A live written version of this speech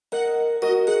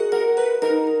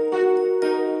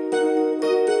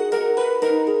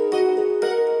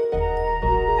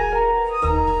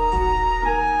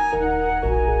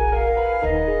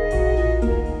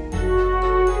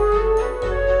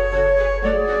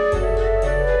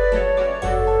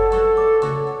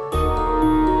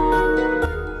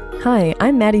Hi,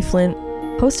 I'm Maddie Flint,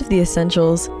 host of The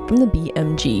Essentials from the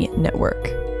BMG Network.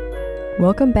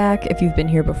 Welcome back if you've been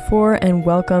here before, and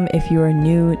welcome if you are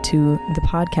new to the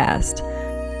podcast.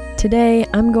 Today,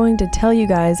 I'm going to tell you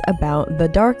guys about the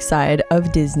dark side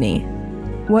of Disney.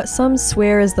 What some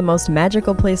swear is the most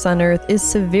magical place on Earth is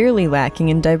severely lacking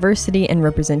in diversity and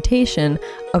representation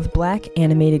of Black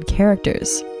animated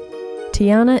characters.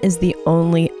 Tiana is the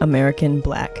only American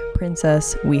Black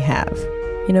princess we have.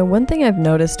 You know, one thing I've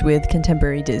noticed with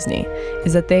contemporary Disney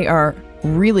is that they are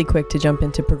really quick to jump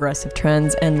into progressive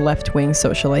trends and left-wing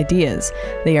social ideas.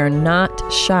 They are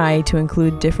not shy to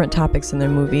include different topics in their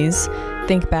movies.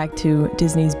 Think back to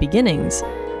Disney's beginnings.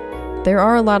 There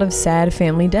are a lot of sad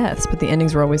family deaths, but the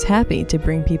endings were always happy to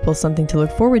bring people something to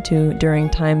look forward to during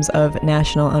times of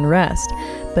national unrest.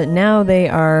 But now they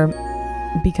are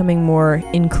becoming more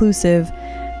inclusive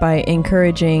by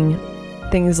encouraging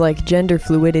things like gender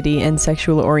fluidity and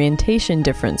sexual orientation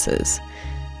differences.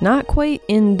 Not quite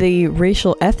in the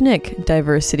racial ethnic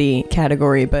diversity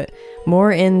category, but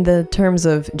more in the terms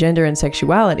of gender and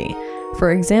sexuality.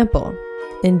 For example,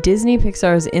 in Disney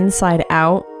Pixar's Inside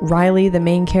Out, Riley, the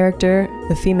main character,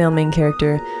 the female main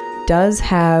character, does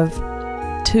have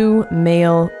two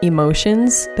male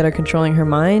emotions that are controlling her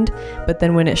mind, but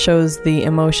then when it shows the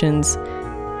emotions,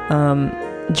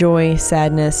 joy,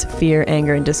 sadness, fear,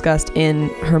 anger, and disgust in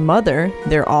her mother,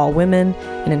 they're all women,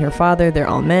 and in her father, they're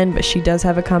all men, but she does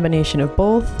have a combination of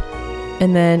both.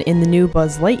 And then in the new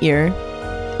Buzz Lightyear,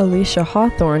 Alicia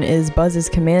Hawthorne is Buzz's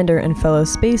commander and fellow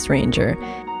space ranger,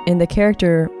 and the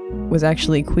character was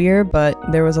actually queer, but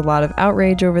there was a lot of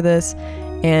outrage over this,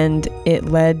 and it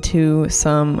led to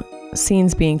some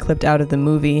scenes being clipped out of the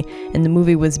movie, and the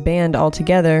movie was banned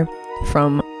altogether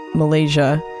from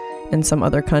Malaysia and some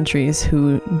other countries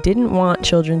who didn't want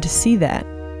children to see that.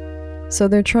 So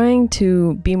they're trying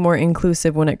to be more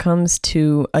inclusive when it comes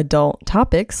to adult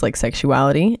topics like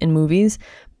sexuality in movies,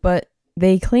 but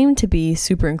they claim to be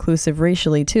super inclusive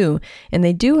racially too, and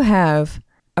they do have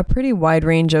a pretty wide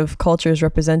range of cultures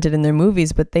represented in their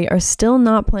movies, but they are still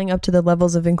not playing up to the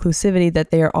levels of inclusivity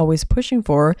that they are always pushing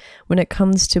for when it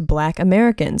comes to Black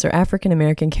Americans or African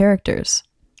American characters.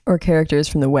 Or characters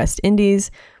from the West Indies.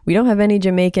 We don't have any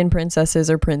Jamaican princesses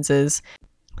or princes.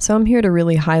 So I'm here to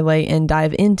really highlight and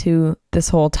dive into this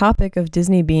whole topic of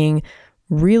Disney being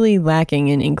really lacking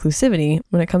in inclusivity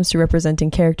when it comes to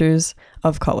representing characters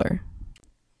of color.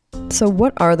 So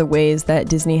what are the ways that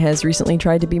Disney has recently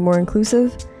tried to be more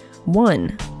inclusive?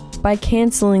 1. By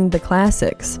canceling the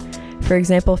classics. For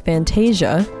example,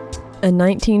 Fantasia, a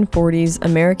 1940s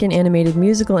American animated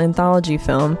musical anthology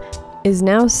film, is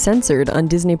now censored on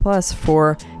Disney Plus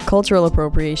for cultural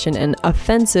appropriation and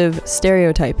offensive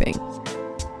stereotyping.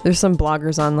 There's some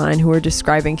bloggers online who are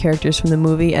describing characters from the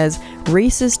movie as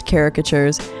racist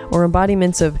caricatures or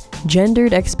embodiments of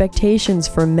gendered expectations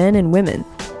for men and women.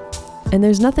 And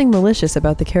there's nothing malicious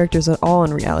about the characters at all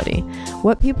in reality.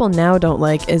 What people now don't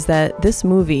like is that this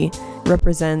movie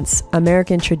represents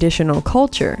American traditional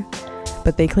culture,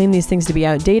 but they claim these things to be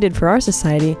outdated for our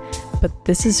society, but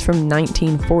this is from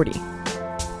 1940,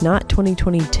 not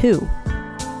 2022.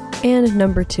 And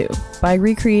number 2, by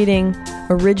recreating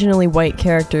originally white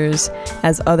characters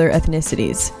as other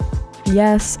ethnicities.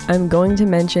 Yes, I'm going to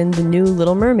mention the new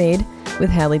Little Mermaid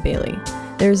with Halle Bailey.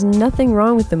 There's nothing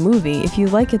wrong with the movie. If you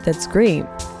like it, that's great.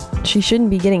 She shouldn't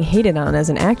be getting hated on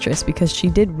as an actress because she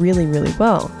did really, really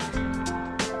well.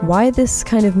 Why this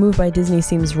kind of move by Disney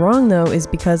seems wrong, though, is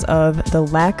because of the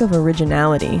lack of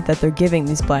originality that they're giving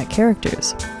these Black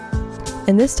characters.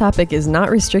 And this topic is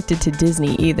not restricted to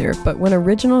Disney either, but when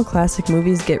original classic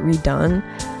movies get redone,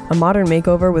 a modern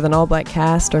makeover with an all-Black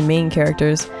cast or main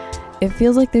characters, it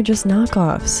feels like they're just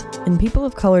knockoffs, and people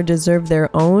of color deserve their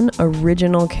own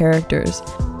original characters.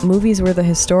 Movies where the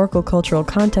historical cultural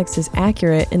context is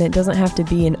accurate and it doesn't have to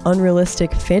be an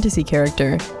unrealistic fantasy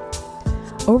character.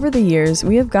 Over the years,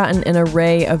 we have gotten an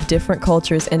array of different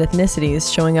cultures and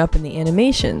ethnicities showing up in the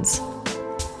animations.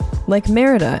 Like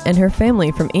Merida and her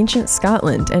family from ancient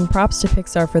Scotland, and props to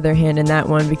Pixar for their hand in that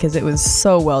one because it was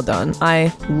so well done.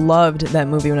 I loved that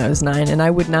movie when I was 9, and I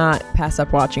would not pass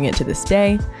up watching it to this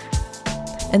day.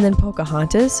 And then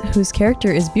Pocahontas, whose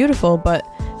character is beautiful, but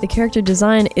the character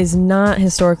design is not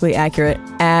historically accurate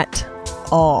at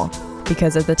all.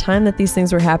 Because at the time that these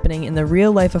things were happening in the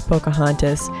real life of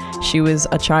Pocahontas, she was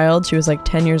a child, she was like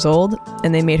 10 years old,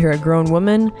 and they made her a grown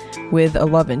woman with a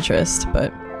love interest,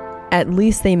 but at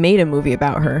least they made a movie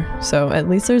about her. So at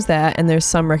least there's that, and there's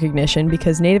some recognition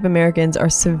because Native Americans are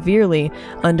severely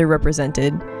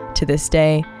underrepresented to this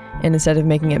day, and instead of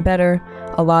making it better,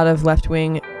 a lot of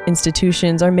left-wing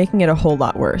institutions are making it a whole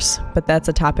lot worse, but that's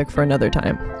a topic for another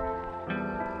time.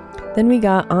 Then we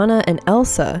got Anna and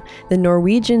Elsa, the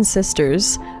Norwegian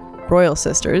sisters, royal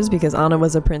sisters, because Anna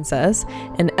was a princess,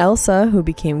 and Elsa, who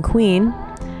became queen.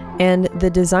 And the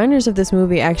designers of this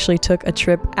movie actually took a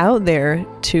trip out there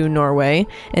to Norway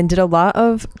and did a lot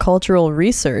of cultural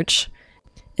research.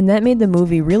 And that made the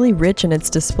movie really rich in its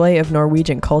display of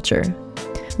Norwegian culture.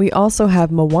 We also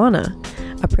have Moana,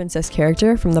 a princess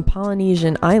character from the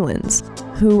Polynesian Islands,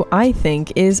 who I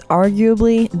think is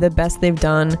arguably the best they've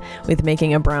done with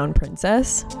making a brown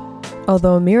princess.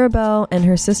 Although Mirabel and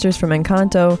her sisters from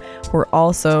Encanto were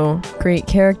also great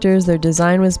characters, their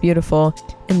design was beautiful,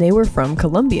 and they were from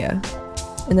Colombia.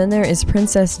 And then there is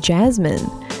Princess Jasmine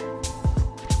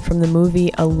from the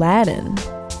movie Aladdin,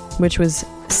 which was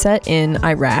set in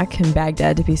Iraq, in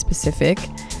Baghdad to be specific,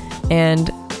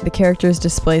 and the characters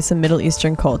display some Middle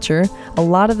Eastern culture. A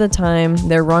lot of the time,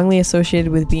 they're wrongly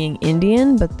associated with being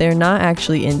Indian, but they're not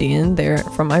actually Indian. They're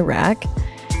from Iraq.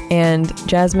 And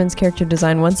Jasmine's character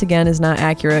design, once again, is not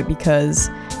accurate because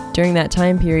during that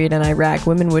time period in Iraq,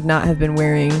 women would not have been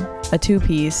wearing a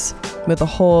two-piece with a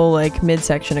whole,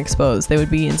 midsection exposed. They would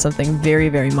be in something very,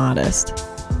 very modest.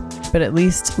 But at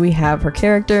least we have her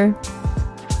character.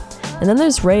 And then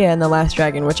there's Raya and the Last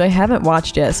Dragon, which I haven't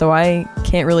watched yet, so I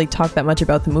can't really talk that much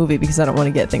about the movie because I don't want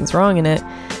to get things wrong in it.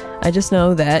 I just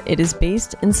know that it is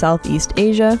based in Southeast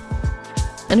Asia,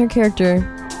 and her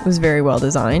character was very well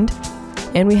designed.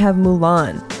 And we have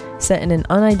Mulan, set in an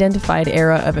unidentified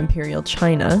era of Imperial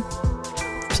China,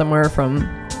 somewhere from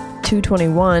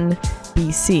 221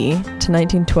 BC to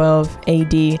 1912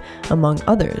 AD, among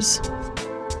others.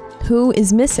 Who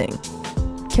is missing?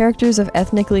 Characters of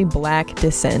ethnically black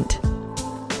descent.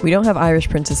 We don't have Irish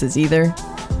princesses either,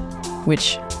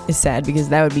 which is sad because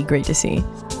that would be great to see.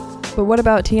 But what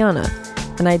about Tiana?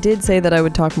 And I did say that I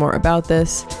would talk more about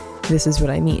this. This is what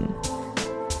I mean.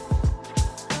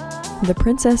 The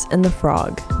Princess and the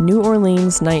Frog, New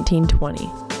Orleans, 1920.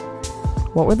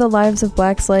 What were the lives of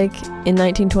blacks like in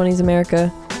 1920s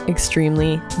America?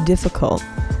 Extremely difficult.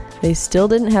 They still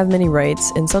didn't have many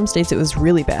rights. In some states it was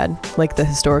really bad, like the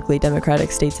historically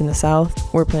democratic states in the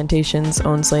South, where plantations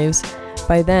owned slaves.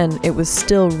 By then, it was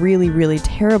still really, really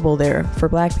terrible there for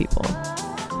black people.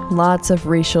 Lots of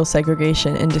racial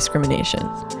segregation and discrimination.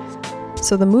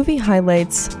 So the movie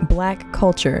highlights black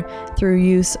culture through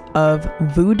use of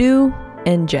voodoo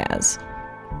and jazz.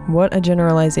 What a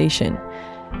generalization.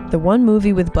 The one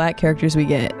movie with black characters we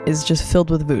get is just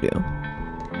filled with voodoo.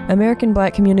 American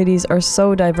black communities are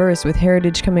so diverse, with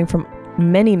heritage coming from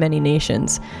many, many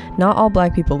nations. Not all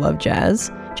black people love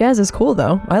jazz. Jazz is cool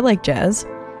though. I like jazz.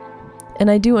 And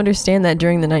I do understand that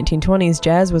during the 1920s,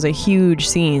 jazz was a huge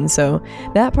scene, so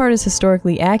that part is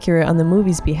historically accurate on the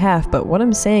movie's behalf, but what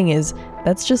I'm saying is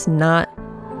that's just not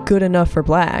good enough for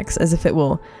blacks, as if it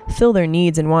will fill their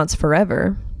needs and wants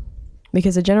forever.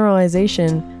 Because a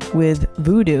generalization with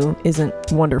voodoo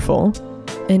isn't wonderful.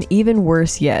 And even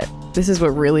worse yet, this is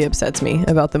what really upsets me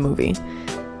about the movie.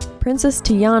 Princess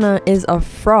Tiana is a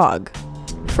frog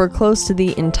for close to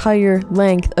the entire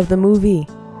length of the movie.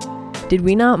 Did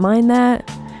we not mind that?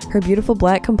 Her beautiful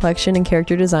black complexion and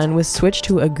character design was switched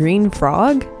to a green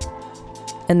frog?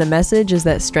 And the message is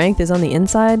that strength is on the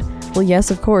inside? Well,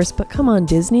 yes, of course, but come on,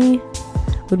 Disney.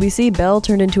 Would we see Belle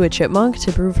turned into a chipmunk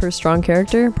to prove her strong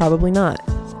character? Probably not.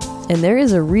 And there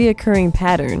is a reoccurring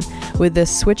pattern with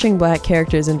this switching black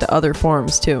characters into other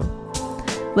forms too.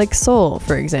 Like Soul,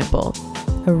 for example,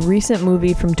 a recent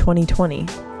movie from 2020.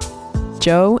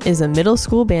 Joe is a middle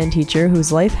school band teacher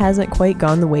whose life hasn't quite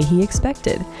gone the way he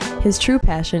expected. His true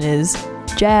passion is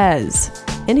jazz,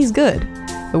 and he's good.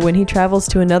 But when he travels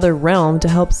to another realm to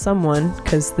help someone,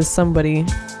 because this somebody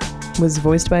was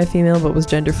voiced by a female but was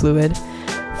gender fluid,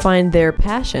 find their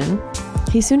passion,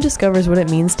 he soon discovers what it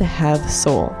means to have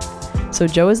soul. So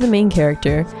Joe is the main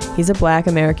character. He's a black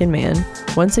American man.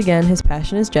 Once again, his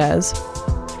passion is jazz.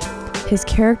 His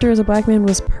character as a black man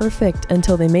was perfect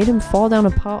until they made him fall down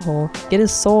a pothole, get his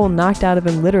soul knocked out of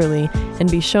him literally, and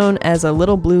be shown as a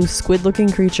little blue squid-looking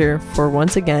creature for,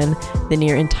 once again, the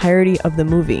near entirety of the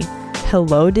movie.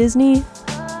 Hello, Disney?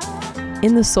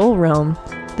 In the soul realm,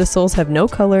 the souls have no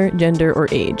color, gender, or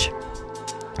age.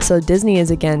 So Disney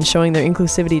is again showing their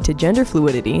inclusivity to gender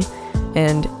fluidity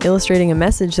and illustrating a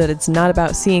message that it's not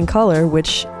about seeing color,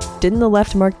 which didn't the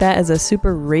left mark that as a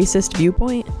super racist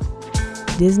viewpoint?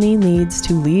 Disney needs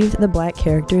to leave the black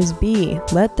characters be.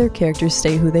 Let their characters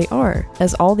stay who they are,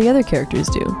 as all the other characters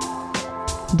do.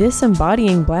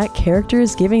 Disembodying black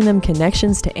characters, giving them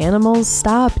connections to animals?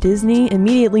 Stop, Disney.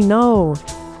 Immediately no.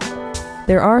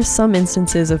 There are some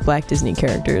instances of black Disney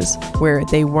characters where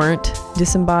they weren't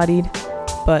disembodied,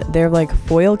 but they're like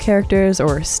foil characters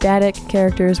or static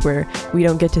characters where we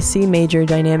don't get to see major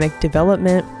dynamic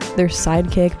development, their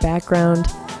sidekick background.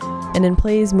 And in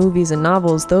plays, movies, and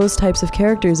novels, those types of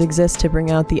characters exist to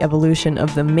bring out the evolution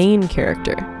of the main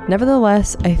character.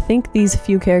 Nevertheless, I think these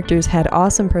few characters had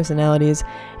awesome personalities,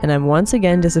 and I'm once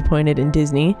again disappointed in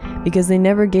Disney because they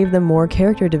never gave them more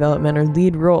character development or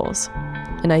lead roles.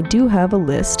 And I do have a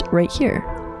list right here.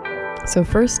 So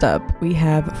first up, we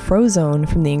have Frozone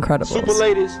from The Incredibles. Super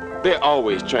ladies, they're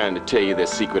always trying to tell you their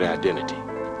secret identity.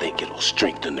 Think it'll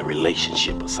strengthen the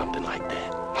relationship or something like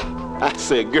that. I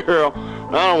said, girl,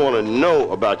 I don't want to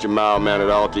know about your mild-mannered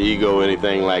alter ego or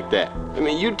anything like that. I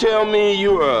mean, you tell me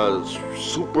you're a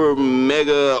super,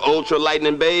 mega, ultra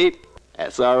lightning babe,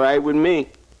 that's all right with me.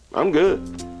 I'm good.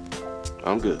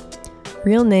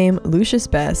 Real name, Lucius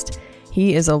Best.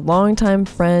 He is a longtime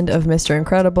friend of Mr.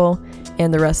 Incredible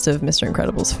and the rest of Mr.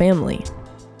 Incredible's family,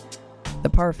 the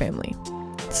Parr family.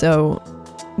 So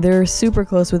they're super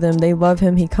close with him. They love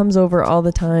him. He comes over all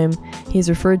the time. He's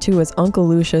referred to as Uncle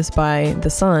Lucius by the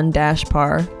son, Dash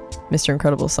Parr, Mr.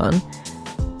 Incredible's son.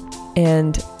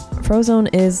 And Frozone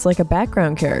is like a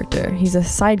background character. He's a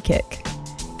sidekick.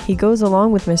 He goes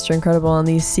along with Mr. Incredible on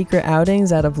these secret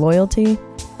outings out of loyalty,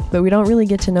 but we don't really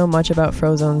get to know much about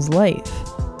Frozone's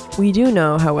life. We do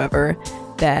know, however,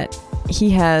 that he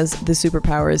has the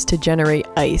superpowers to generate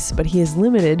ice, but he is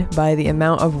limited by the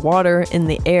amount of water in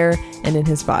the air and in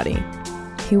his body.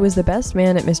 He was the best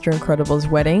man at Mr. Incredible's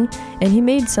wedding, and he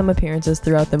made some appearances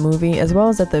throughout the movie, as well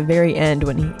as at the very end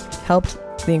when he helped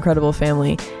the Incredible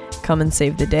family come and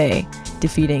save the day,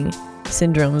 defeating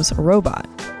Syndrome's robot.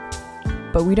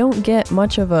 But we don't get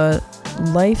much of a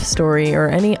life story or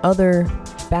any other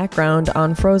background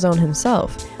on Frozone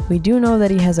himself. We do know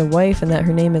that he has a wife and that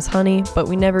her name is Honey, but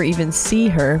we never even see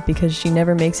her because she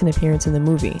never makes an appearance in the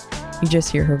movie. You just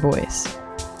hear her voice.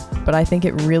 But I think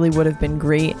it really would have been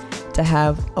great to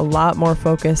have a lot more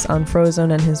focus on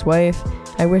Frozone and his wife.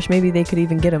 I wish maybe they could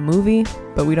even get a movie,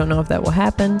 but we don't know if that will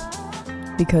happen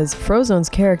because Frozone's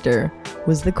character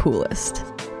was the coolest.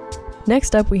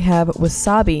 Next up we have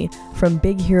Wasabi from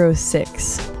Big Hero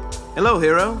 6. Hello,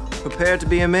 hero. Prepare to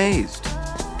be amazed.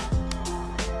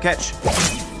 Catch.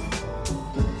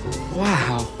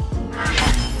 Wow.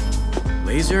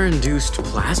 Laser-induced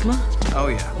plasma? Oh,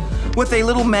 yeah. With a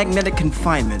little magnetic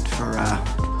confinement for,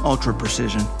 ultra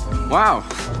precision. Wow.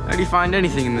 How do you find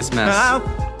anything in this mess? I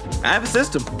have a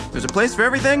system. There's a place for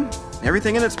everything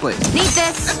in its place. Need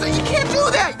this! You can't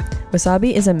do that!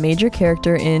 Wasabi is a major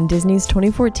character in Disney's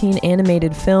 2014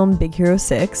 animated film Big Hero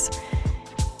 6.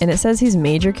 And it says he's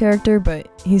major character,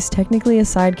 but he's technically a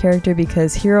side character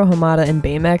because Hiro Hamada and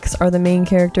Baymax are the main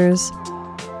characters.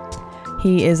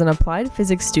 He is an applied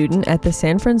physics student at the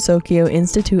San Francisco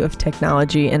Institute of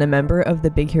Technology and a member of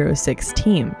the Big Hero 6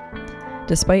 team.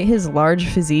 Despite his large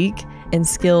physique and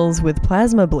skills with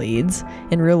plasma blades,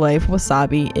 in real life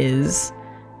Wasabi is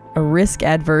a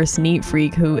risk-adverse neat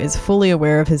freak who is fully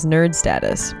aware of his nerd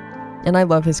status. And I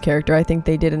love his character. I think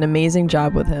they did an amazing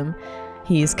job with him.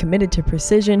 He's committed to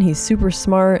precision, he's super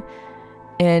smart,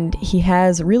 and he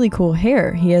has really cool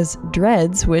hair. He has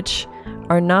dreads, which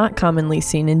are not commonly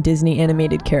seen in Disney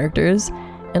animated characters,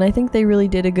 and I think they really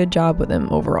did a good job with him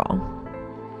overall.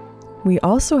 We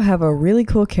also have a really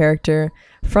cool character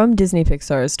from Disney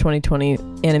Pixar's 2020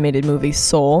 animated movie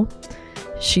Soul.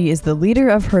 She is the leader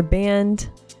of her band,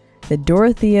 the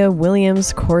Dorothea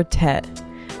Williams Quartet.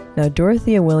 Now,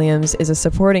 Dorothea Williams is a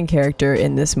supporting character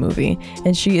in this movie,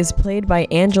 and she is played by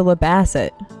Angela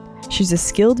Bassett. She's a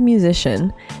skilled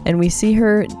musician, and we see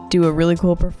her do a really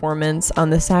cool performance on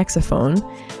the saxophone,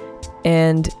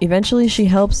 and eventually she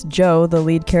helps Joe, the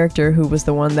lead character who was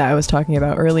the one that I was talking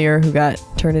about earlier, who got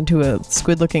turned into a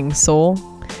squid-looking soul.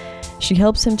 She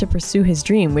helps him to pursue his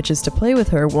dream, which is to play with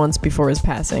her once before his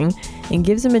passing, and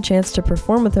gives him a chance to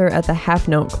perform with her at the Half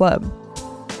Note Club.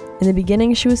 In the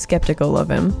beginning, she was skeptical of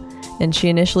him, and she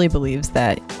initially believes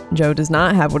that Joe does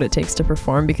not have what it takes to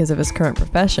perform because of his current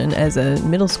profession as a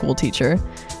middle school teacher,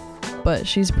 but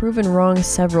she's proven wrong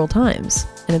several times,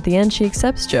 and at the end she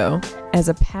accepts Joe as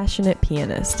a passionate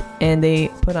pianist, and they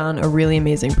put on a really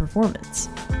amazing performance.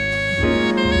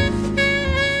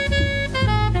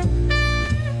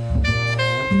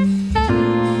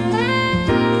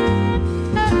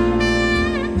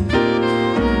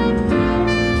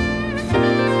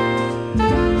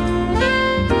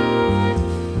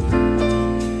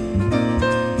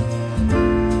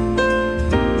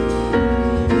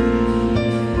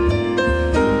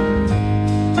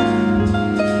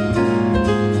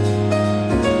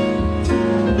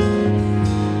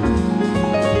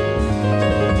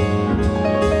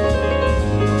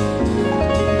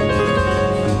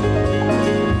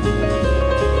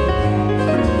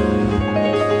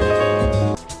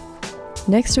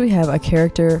 Next, we have a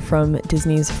character from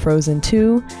Disney's Frozen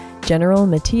 2. General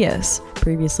Matthias,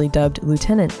 previously dubbed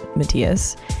Lieutenant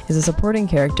Matthias, is a supporting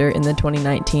character in the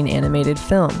 2019 animated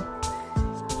film.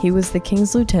 He was the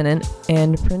king's lieutenant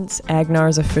and Prince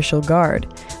Agnar's official guard.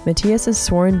 Matthias'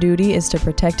 sworn duty is to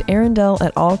protect Arendelle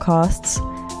at all costs,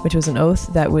 which was an oath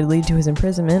that would lead to his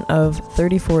imprisonment of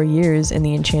 34 years in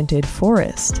the Enchanted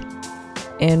Forest.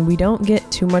 And we don't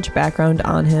get too much background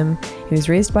on him. He was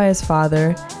raised by his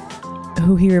father,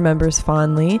 who he remembers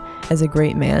fondly as a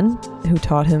great man who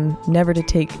taught him never to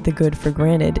take the good for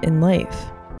granted in life.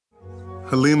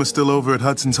 Halima's still over at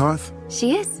Hudson's Hearth?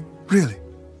 She is. Really?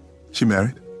 She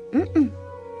married? Mm-mm.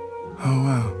 Oh,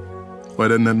 wow. Why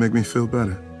doesn't that make me feel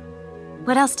better?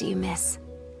 What else do you miss?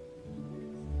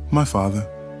 My father.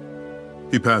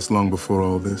 He passed long before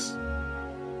all this.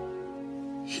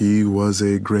 He was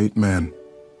a great man.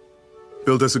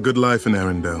 Built us a good life in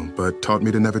Arendelle, but taught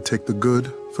me to never take the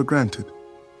good for granted.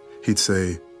 He'd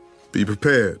say, be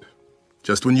prepared.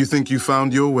 Just when you think you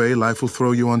found your way, life will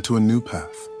throw you onto a new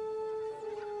path.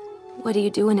 What do you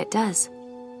do when it does?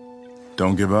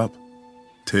 Don't give up.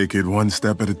 Take it one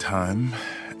step at a time,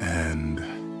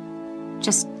 and...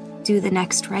 Just do the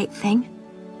next right thing?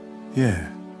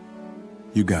 yeah,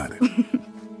 you got it.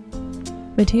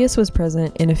 Matthias was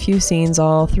present in a few scenes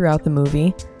all throughout the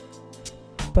movie,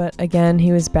 but again,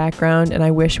 he was background, and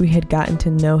I wish we had gotten to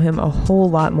know him a whole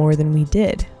lot more than we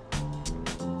did.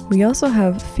 We also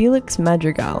have Felix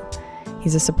Madrigal.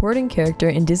 He's a supporting character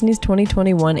in Disney's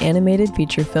 2021 animated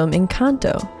feature film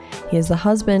Encanto. He is the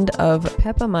husband of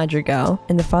Pepa Madrigal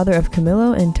and the father of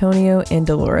Camilo, Antonio, and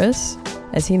Dolores.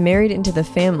 As he married into the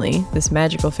family, this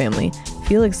magical family,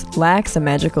 Felix lacks a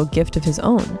magical gift of his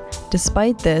own.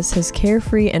 Despite this, his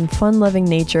carefree and fun-loving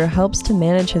nature helps to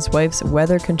manage his wife's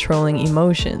weather-controlling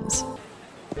emotions.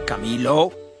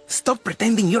 Camilo, stop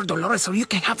pretending you're Dolores so you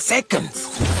can have seconds.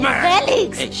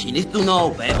 Felix! Hey, she needs to know,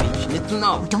 baby. She needs to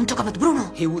know. Don't talk about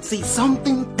Bruno. He would see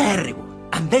something terrible,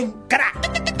 and then crack,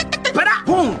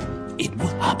 boom, it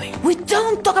would happen. We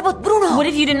don't talk about Bruno. What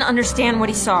if you didn't understand what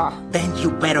he saw? Then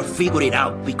you better figure it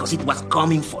out because it was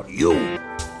coming for you.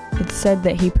 It's said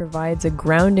that he provides a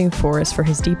grounding force for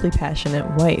his deeply passionate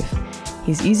wife.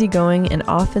 He's easygoing and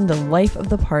often the life of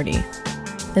the party.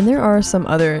 And there are some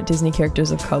other Disney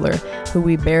characters of color who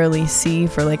we barely see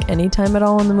for like any time at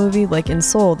all in the movie. Like in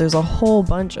Soul, there's a whole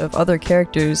bunch of other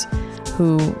characters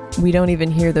who we don't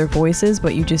even hear their voices,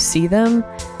 but you just see them.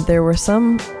 There were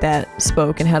some that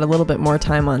spoke and had a little bit more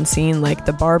time on scene, like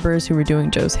the barbers who were doing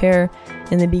Joe's hair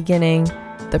in the beginning,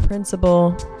 the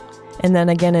principal, and then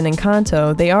again in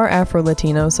Encanto, they are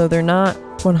Afro-Latino, so they're not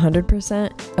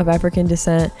 100% of African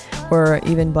descent or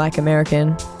even Black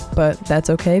American, but that's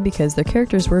okay because their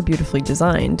characters were beautifully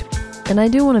designed. And I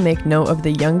do want to make note of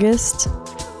the youngest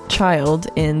child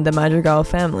in the Madrigal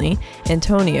family,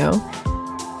 Antonio,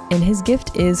 and his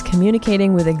gift is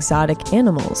communicating with exotic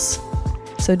animals.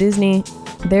 So Disney,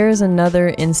 there is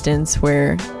another instance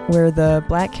where the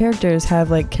Black characters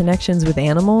have like connections with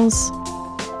animals.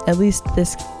 At least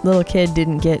this little kid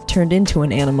didn't get turned into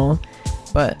an animal,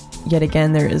 but yet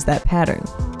again there is that pattern.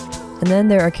 And then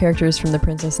there are characters from The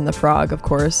Princess and the Frog, of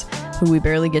course, who we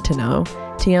barely get to know.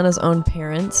 Tiana's own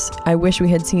parents, I wish we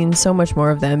had seen so much more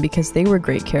of them because they were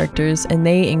great characters and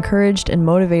they encouraged and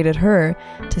motivated her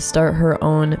to start her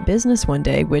own business one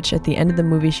day, which at the end of the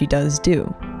movie she does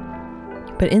do.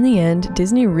 But in the end,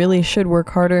 Disney really should work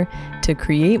harder to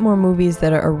create more movies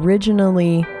that are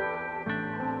originally...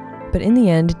 But in the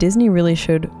end, Disney really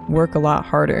should work a lot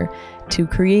harder to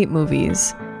create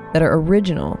movies that are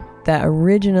original, that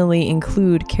originally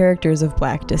include characters of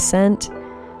Black descent,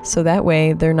 so that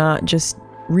way they're not just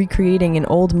recreating an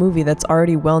old movie that's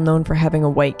already well known for having a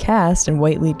white cast and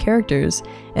white lead characters,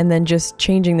 and then just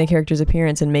changing the character's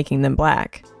appearance and making them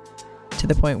Black, to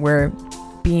the point where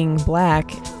being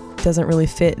Black doesn't really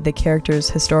fit the character's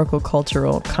historical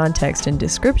cultural context and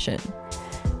description.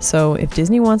 So if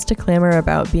Disney wants to clamor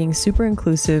about being super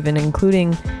inclusive and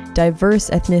including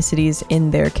diverse ethnicities in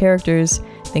their characters,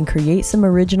 then create some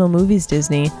original movies,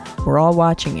 Disney. We're all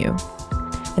watching you.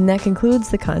 And that concludes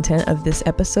the content of this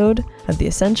episode of The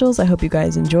Essentials. I hope you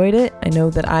guys enjoyed it. I know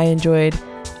that I enjoyed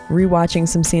rewatching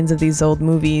some scenes of these old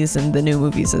movies and the new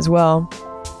movies as well.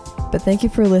 But thank you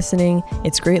for listening.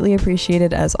 It's greatly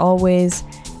appreciated as always.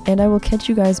 And I will catch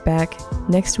you guys back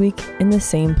next week in the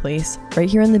same place, right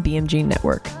here on the BMG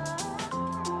Network.